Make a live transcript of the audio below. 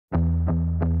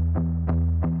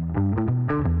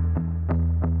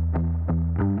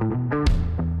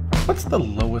what's the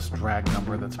lowest drag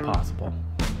number that's possible?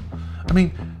 I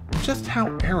mean, just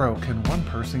how aero can one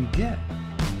person get?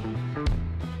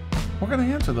 We're going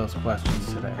to answer those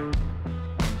questions today.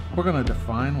 We're going to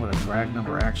define what a drag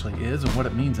number actually is and what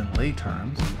it means in lay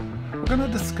terms. We're going to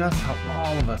discuss how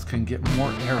all of us can get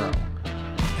more aero.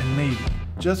 And maybe,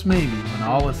 just maybe, when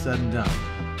all is said and done,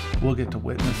 we'll get to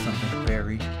witness something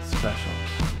very special.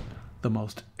 The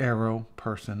most aero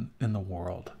person in the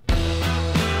world.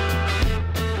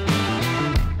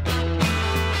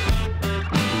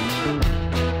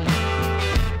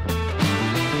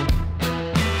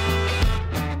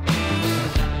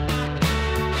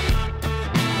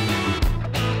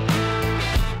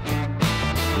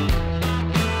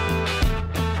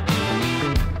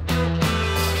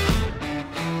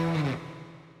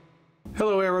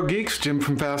 Hello Aero Geeks, Jim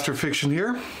from Faster Fiction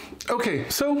here. Okay,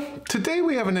 so today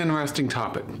we have an interesting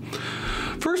topic.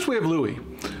 First we have Louis.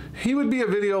 He would be a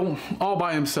video all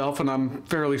by himself, and I'm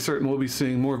fairly certain we'll be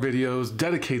seeing more videos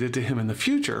dedicated to him in the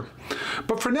future.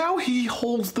 But for now, he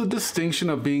holds the distinction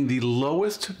of being the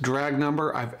lowest drag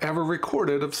number I've ever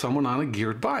recorded of someone on a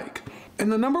geared bike.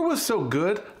 And the number was so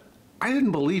good, I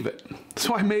didn't believe it.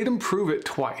 So I made him prove it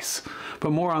twice, but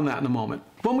more on that in a moment.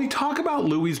 When we talk about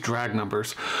Louis' drag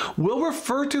numbers, we'll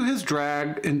refer to his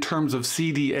drag in terms of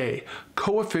CDA,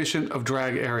 coefficient of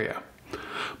drag area.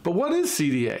 But what is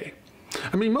CDA?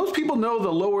 I mean, most people know the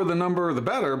lower the number, the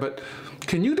better, but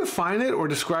can you define it or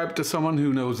describe it to someone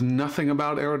who knows nothing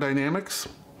about aerodynamics?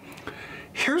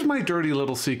 Here's my dirty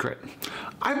little secret.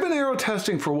 I've been aero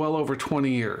testing for well over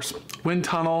 20 years. Wind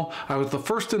tunnel, I was the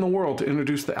first in the world to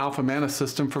introduce the Alpha Mana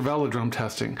system for velodrome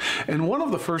testing, and one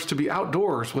of the first to be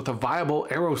outdoors with a viable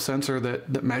aero sensor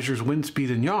that measures wind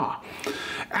speed and yaw.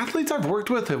 Athletes I've worked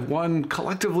with have won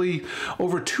collectively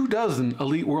over 24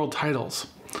 elite world titles.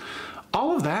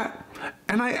 All of that,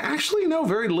 and I actually know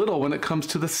very little when it comes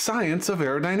to the science of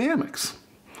aerodynamics.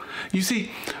 You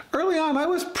see, early on I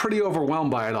was pretty overwhelmed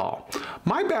by it all.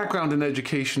 My background in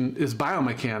education is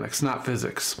biomechanics, not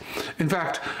physics. In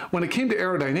fact, when it came to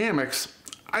aerodynamics,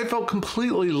 I felt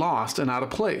completely lost and out of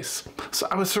place. So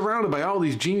I was surrounded by all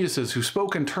these geniuses who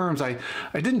spoke in terms I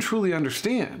didn't truly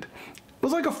understand. It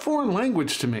was like a foreign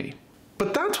language to me.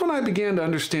 But that's when I began to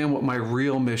understand what my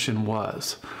real mission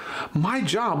was. My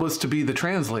job was to be the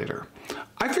translator.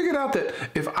 I figured out that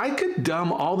if I could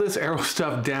dumb all this aero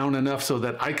stuff down enough so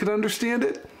that I could understand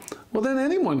it, well then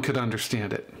anyone could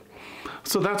understand it.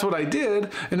 So that's what I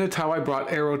did, and it's how I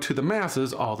brought aero to the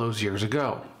masses all those years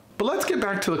ago. But let's get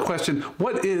back to the question,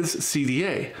 what is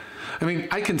CDA? I mean,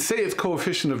 I can say it's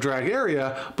coefficient of drag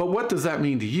area, but what does that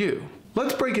mean to you?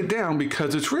 Let's break it down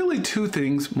because it's really two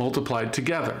things multiplied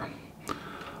together.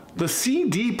 The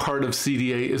CD part of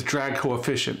CDA is drag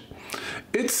coefficient.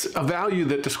 It's a value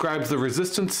that describes the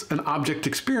resistance an object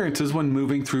experiences when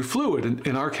moving through fluid,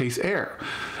 in our case air.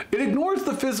 It ignores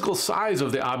the physical size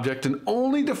of the object and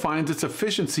only defines its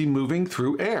efficiency moving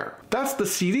through air. That's the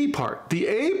CD part. The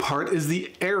A part is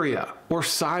the area or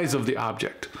size of the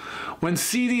object. When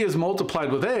CD is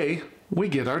multiplied with A, we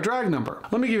get our drag number.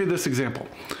 Let me give you this example.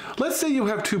 Let's say you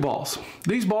have two balls.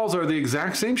 These balls are the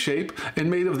exact same shape and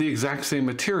made of the exact same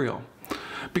material.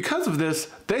 Because of this,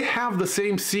 they have the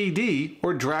same CD,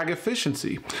 or drag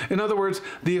efficiency. In other words,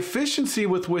 the efficiency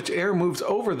with which air moves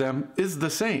over them is the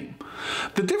same.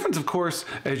 The difference, of course,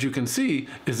 as you can see,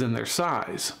 is in their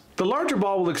size. The larger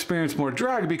ball will experience more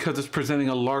drag because it's presenting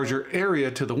a larger area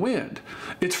to the wind.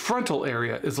 Its frontal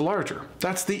area is larger.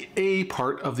 That's the A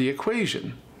part of the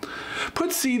equation.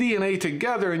 Put CD and A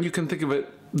together and you can think of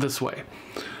it this way.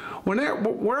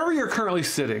 Wherever you're currently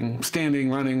sitting, standing,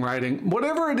 running, riding,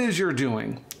 whatever it is you're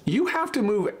doing, you have to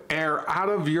move air out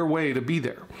of your way to be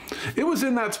there. It was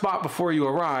in that spot before you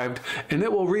arrived, and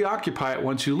it will reoccupy it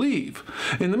once you leave.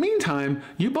 In the meantime,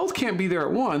 you both can't be there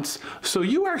at once, so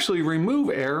you actually remove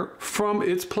air from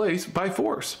its place by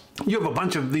force. You have a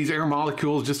bunch of these air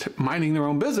molecules just minding their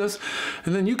own business,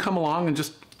 and then you come along and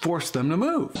just force them to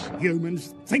move.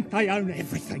 Humans think they own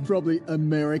everything. Probably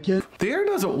American. The air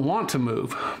doesn't want to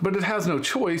move, but it has no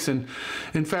choice, and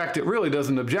in fact, it really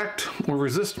doesn't object or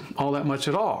resist all that much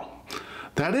at all.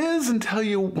 That is until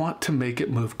you want to make it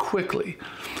move quickly.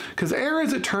 Because air,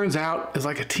 as it turns out, is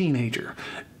like a teenager.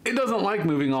 It doesn't like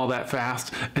moving all that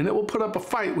fast, and it will put up a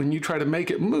fight when you try to make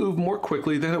it move more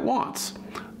quickly than it wants.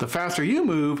 The faster you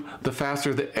move, the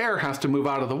faster the air has to move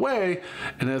out of the way,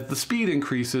 and as the speed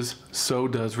increases, so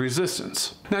does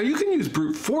resistance. Now you can use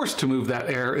brute force to move that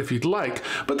air if you'd like,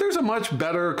 but there's a much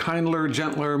better, kinder,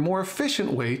 gentler, more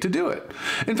efficient way to do it.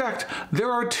 In fact,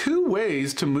 there are two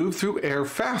ways to move through air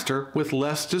faster with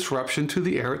less disruption to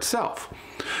the air itself.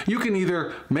 You can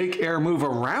either make air move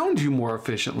around you more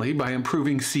efficiently by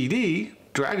improving CD,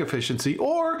 drag efficiency,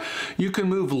 or you can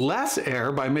move less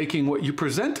air by making what you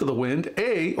present to the wind,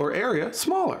 A, or area,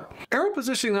 smaller. Aero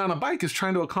positioning on a bike is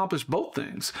trying to accomplish both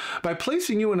things. By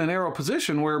placing you in an aero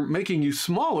position, we're making you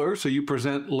smaller so you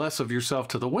present less of yourself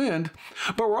to the wind,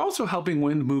 but we're also helping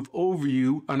wind move over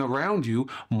you and around you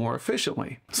more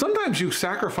efficiently. Sometimes you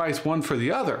sacrifice one for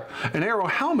the other. An aero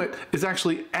helmet is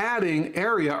actually adding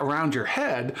area around your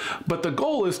head, but the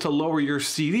goal is to lower your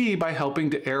CD by helping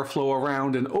to airflow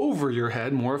around and over your head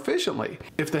more efficiently.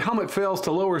 If the helmet fails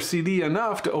to lower CD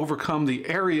enough to overcome the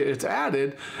area it's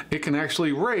added, it can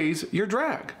actually raise your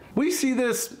drag. We see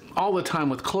this all the time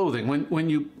with clothing. When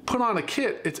you put on a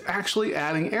kit, it's actually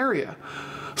adding area.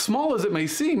 Small as it may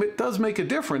seem, it does make a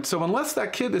difference. So unless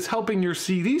that kit is helping your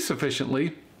CD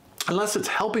sufficiently, unless it's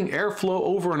helping airflow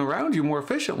over and around you more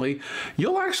efficiently,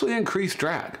 you'll actually increase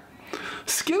drag.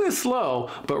 Skin is slow,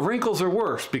 but wrinkles are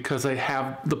worse because they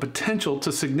have the potential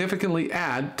to significantly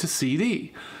add to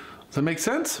CD. Does that make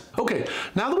sense? Okay,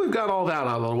 now that we've got all that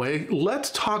out of the way, let's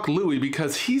talk Louis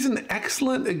because he's an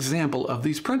excellent example of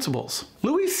these principles.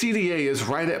 Louis' CDA is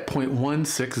right at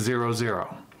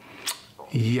 0.1600.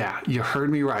 Yeah, you heard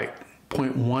me right.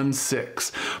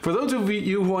 0.16. For those of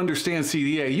you who understand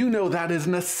CDA, you know that is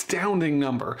an astounding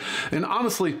number. And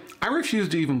honestly, I refuse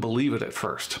to even believe it at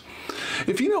first.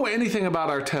 If you know anything about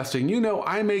our testing, you know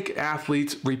I make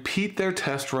athletes repeat their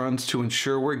test runs to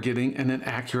ensure we're getting an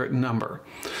accurate number.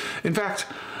 In fact,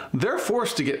 they're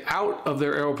forced to get out of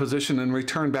their aero position and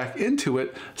return back into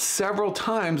it several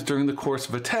times during the course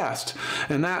of a test.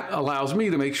 And that allows me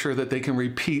to make sure that they can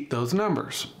repeat those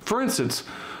numbers. For instance,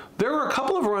 there were a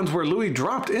couple of runs where Louis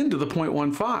dropped into the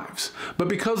 0.15s, but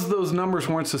because those numbers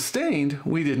weren't sustained,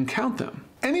 we didn't count them.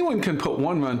 Anyone can put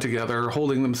one run together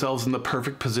holding themselves in the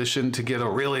perfect position to get a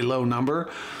really low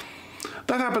number.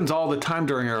 That happens all the time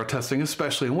during aero testing,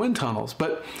 especially in wind tunnels,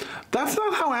 but that's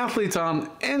not how athletes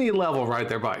on any level ride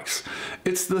their bikes.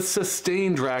 It's the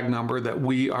sustained drag number that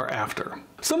we are after.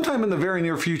 Sometime in the very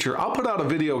near future, I'll put out a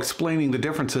video explaining the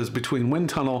differences between wind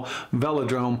tunnel,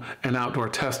 velodrome, and outdoor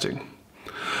testing.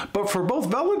 But for both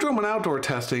velodrome and outdoor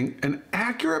testing, an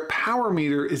accurate power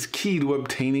meter is key to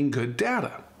obtaining good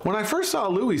data. When I first saw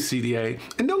Louis' CDA,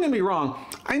 and don't get me wrong,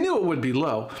 I knew it would be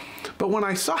low, but when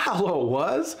I saw how low it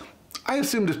was, I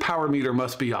assumed his power meter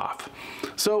must be off.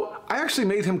 So I actually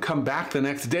made him come back the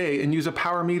next day and use a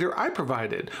power meter I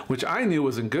provided, which I knew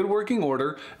was in good working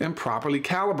order and properly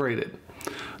calibrated.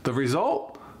 The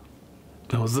result?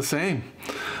 It was the same.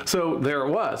 So there it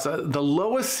was, the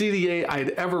lowest CDA I'd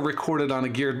ever recorded on a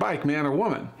geared bike, man or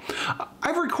woman.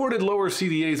 I've recorded lower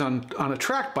CDAs on a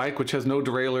track bike, which has no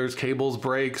derailleurs, cables,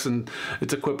 brakes, and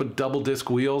it's equipped with double disc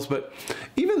wheels. But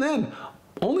even then,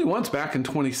 only once back in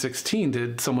 2016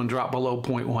 did someone drop below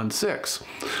 0.16.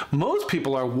 Most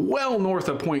people are well north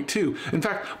of 0.2. In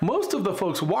fact, most of the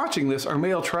folks watching this are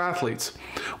male triathletes,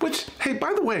 which, hey,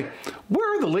 by the way,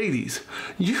 where are the ladies?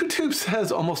 YouTube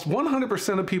says almost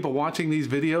 100% of people watching these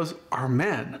videos are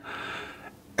men.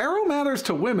 Aero matters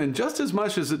to women just as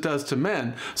much as it does to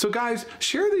men. So guys,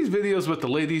 share these videos with the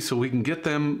ladies so we can get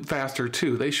them faster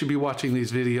too. They should be watching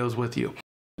these videos with you.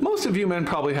 Most of you men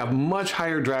probably have much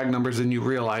higher drag numbers than you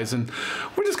realize, and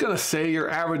we're just going to say your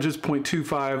average is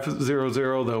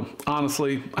 0.2500, though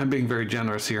honestly, I'm being very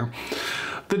generous here.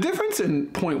 The difference in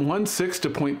 0.16 to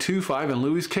 0.25 in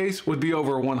Louis' case would be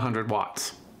over 100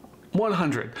 watts.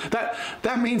 100.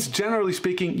 That means, generally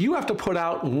speaking, you have to put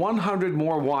out 100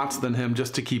 more watts than him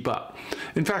just to keep up.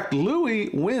 In fact, Louis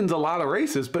wins a lot of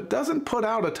races, but doesn't put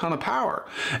out a ton of power.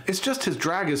 It's just his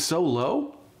drag is so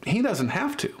low, he doesn't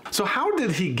have to. So how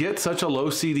did he get such a low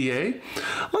CDA?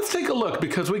 Let's take a look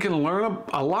because we can learn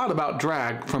a lot about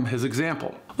drag from his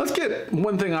example. Let's get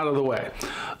one thing out of the way.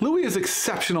 Louis is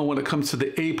exceptional when it comes to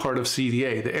the A part of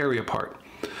CDA, the area part.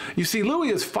 You see, Louis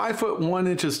is 5 foot 1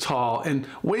 inches tall and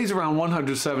weighs around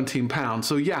 117 pounds.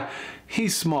 So yeah,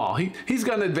 he's small. He's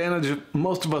got an advantage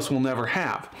most of us will never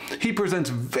have. He presents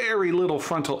very little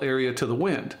frontal area to the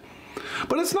wind.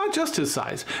 But it's not just his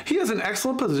size. He has an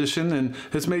excellent position and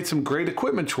has made some great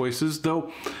equipment choices,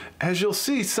 though, as you'll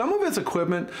see, some of his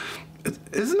equipment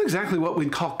isn't exactly what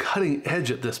we'd call cutting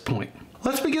edge at this point.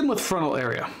 Let's begin with frontal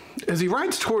area. As he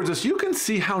rides towards us, you can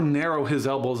see how narrow his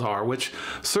elbows are, which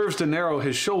serves to narrow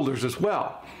his shoulders as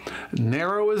well.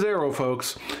 Narrow as Aero,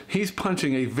 folks. He's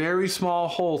punching a very small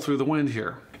hole through the wind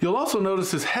here. You'll also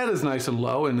notice his head is nice and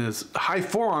low, and his high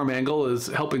forearm angle is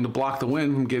helping to block the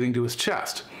wind from getting to his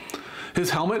chest.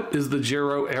 His helmet is the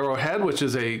Aero head, which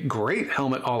is a great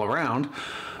helmet all around.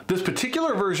 This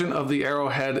particular version of the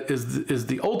Arrowhead is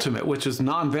the Ultimate, which is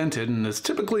non-vented and is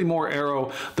typically more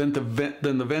aero than the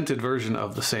vented version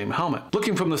of the same helmet.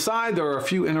 Looking from the side, there are a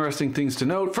few interesting things to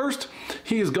note. First,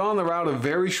 he has gone the route of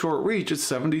very short reach at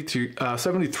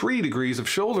 73 degrees of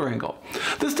shoulder angle.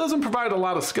 This doesn't provide a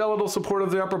lot of skeletal support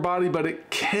of the upper body, but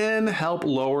it can help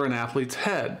lower an athlete's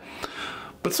head.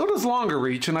 But so does longer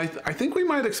reach, and I think we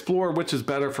might explore which is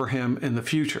better for him in the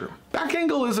future. Back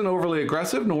angle isn't overly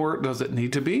aggressive, nor does it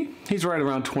need to be. He's right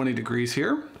around 20 degrees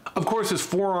here. Of course, his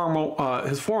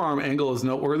forearm angle is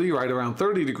noteworthy, right around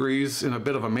 30 degrees in a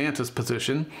bit of a mantis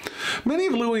position. Many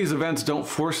of Louis' events don't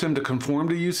force him to conform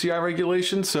to UCI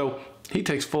regulations, so he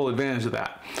takes full advantage of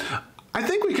that. I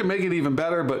think we can make it even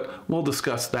better, but we'll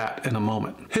discuss that in a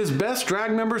moment. His best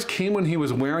drag numbers came when he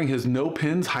was wearing his no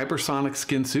pins hypersonic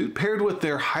skin suit paired with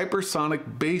their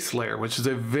hypersonic base layer, which is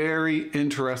a very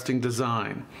interesting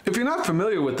design. If you're not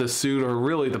familiar with this suit, or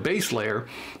really the base layer,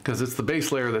 because it's the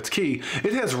base layer that's key,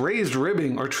 it has raised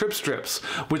ribbing or trip strips,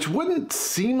 which wouldn't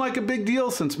seem like a big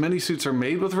deal since many suits are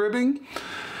made with ribbing,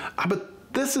 but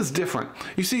this is different.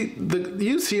 You see, the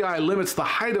UCI limits the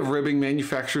height of ribbing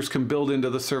manufacturers can build into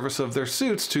the surface of their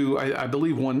suits to, I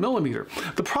believe, 1 millimeter.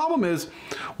 The problem is,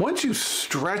 once you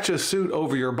stretch a suit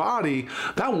over your body,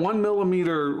 that 1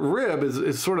 millimeter rib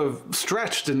is sort of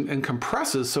stretched and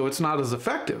compresses, so it's not as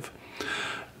effective.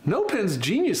 No Pins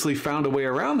geniusly found a way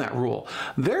around that rule.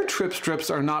 Their trip strips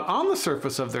are not on the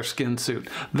surface of their skin suit.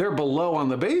 They're below on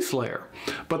the base layer.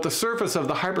 But the surface of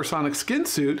the hypersonic skin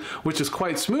suit, which is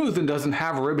quite smooth and doesn't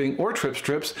have ribbing or trip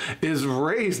strips, is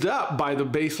raised up by the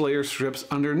base layer strips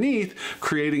underneath,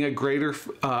 creating a greater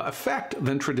effect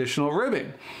than traditional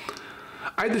ribbing.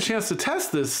 I had the chance to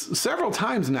test this several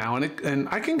times now, and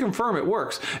I can confirm it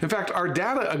works. In fact, our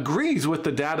data agrees with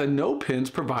the data No Pins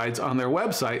provides on their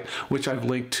website, which I've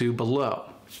linked to below.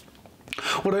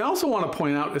 What I also want to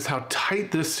point out is how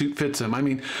tight this suit fits him. I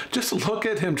mean, just look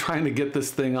at him trying to get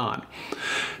this thing on.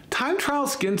 Time trial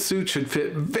skin suit should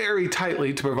fit very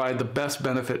tightly to provide the best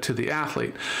benefit to the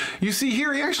athlete. You see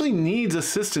here, he actually needs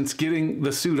assistance getting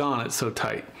the suit on, it's so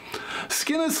tight.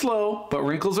 Skin is slow, but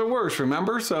wrinkles are worse,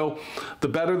 remember? So the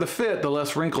better the fit, the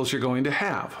less wrinkles you're going to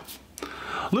have.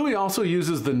 Louis also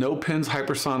uses the No Pins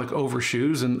hypersonic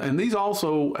overshoes, and these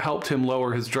also helped him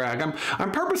lower his drag.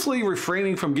 I'm purposely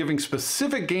refraining from giving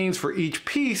specific gains for each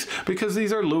piece because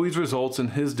these are Louis' results and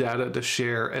his data to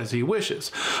share as he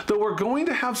wishes. Though we're going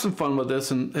to have some fun with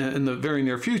this in the very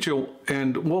near future,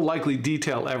 and we'll likely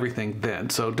detail everything then.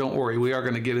 So don't worry, we are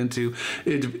going to get into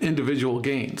individual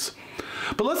gains.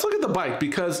 But let's look at the bike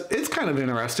because it's kind of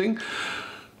interesting.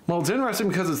 Well, it's interesting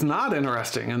because it's not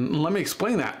interesting, and let me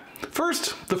explain that.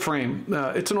 First, the frame.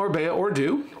 It's an Orbea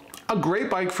Ordu. A great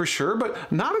bike for sure,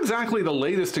 but not exactly the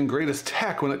latest and greatest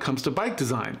tech when it comes to bike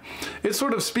design. It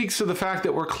sort of speaks to the fact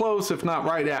that we're close, if not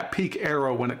right at, peak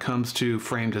Aero when it comes to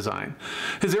frame design.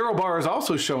 His Aero bar is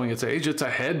also showing its age. It's a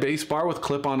head base bar with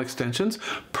clip-on extensions,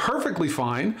 perfectly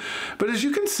fine, but as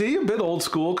you can see, a bit old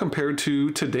school compared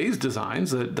to today's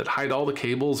designs that hide all the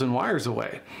cables and wires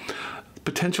away.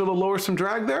 Potential to lower some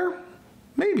drag there?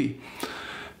 Maybe.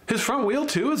 His front wheel,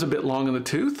 too, is a bit long in the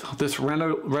tooth. This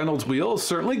Reynolds wheel is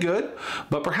certainly good,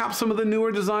 but perhaps some of the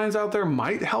newer designs out there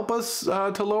might help us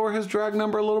to lower his drag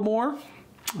number a little more.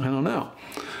 I don't know.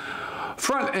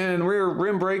 Front and rear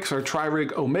rim brakes are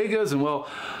Tri-Rig Omegas, and well,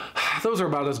 those are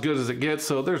about as good as it gets,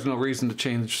 so there's no reason to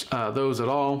change those at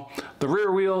all. The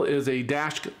rear wheel is a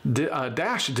dash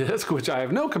disc, which I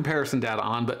have no comparison data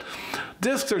on, but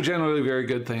discs are generally a very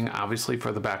good thing, obviously,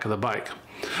 for the back of the bike.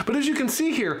 But as you can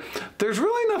see here, there's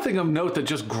really nothing of note that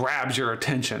just grabs your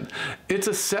attention. It's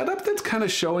a setup that's kind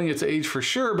of showing its age for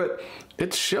sure, but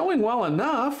it's showing well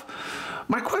enough.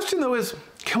 My question though is,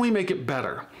 can we make it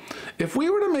better? If we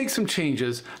were to make some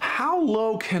changes, how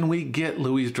low can we get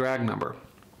Louis' drag number?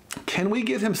 Can we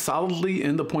get him solidly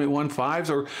in the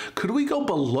 0.15s, or could we go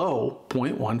below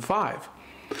 0.15?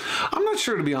 I'm not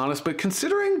sure, to be honest, but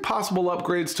considering possible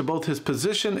upgrades to both his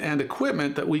position and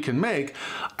equipment that we can make,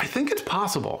 I think it's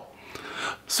possible.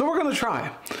 So we're going to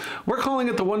try. We're calling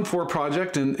it the 1-4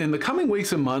 project, and in the coming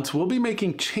weeks and months, we'll be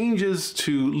making changes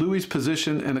to Louis'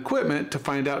 position and equipment to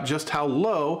find out just how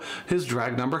low his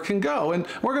drag number can go, and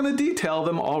we're going to detail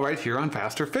them all right here on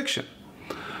Faster Fiction.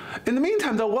 In the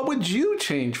meantime, though, what would you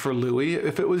change for Louis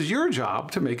if it was your job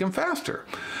to make him faster?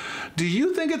 Do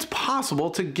you think it's possible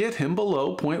to get him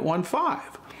below 0.15?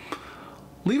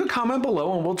 Leave a comment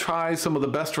below and we'll try some of the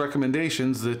best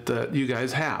recommendations that you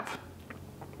guys have.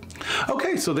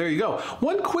 Okay, so there you go.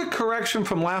 One quick correction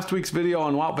from last week's video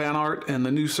on Wout Van Aert and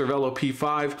the new Cervelo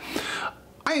P5.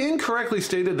 I incorrectly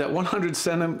stated that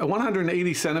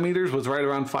 180 centimeters was right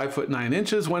around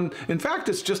 5'9" when in fact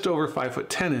it's just over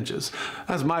 5'10".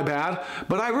 That's my bad,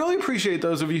 but I really appreciate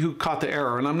those of you who caught the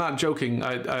error, and I'm not joking.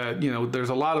 You know, there's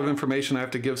a lot of information I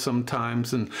have to give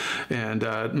sometimes, and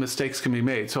mistakes can be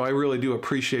made. So I really do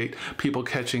appreciate people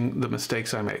catching the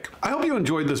mistakes I make. I hope you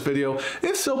enjoyed this video.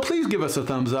 If so, please give us a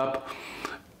thumbs up.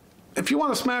 If you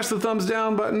want to smash the thumbs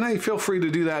down button, hey, feel free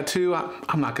to do that too.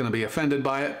 I'm not going to be offended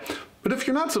by it. But if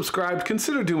you're not subscribed,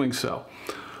 consider doing so.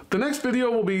 The next video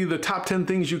will be the top 10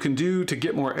 things you can do to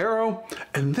get more aero.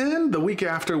 And then the week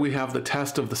after, we have the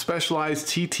test of the Specialized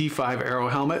TT5 Aero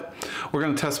helmet. We're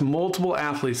going to test multiple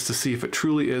athletes to see if it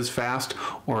truly is fast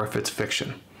or if it's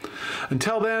fiction.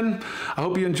 Until then, I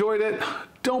hope you enjoyed it.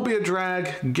 Don't be a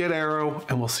drag, get aero,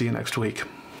 and we'll see you next week.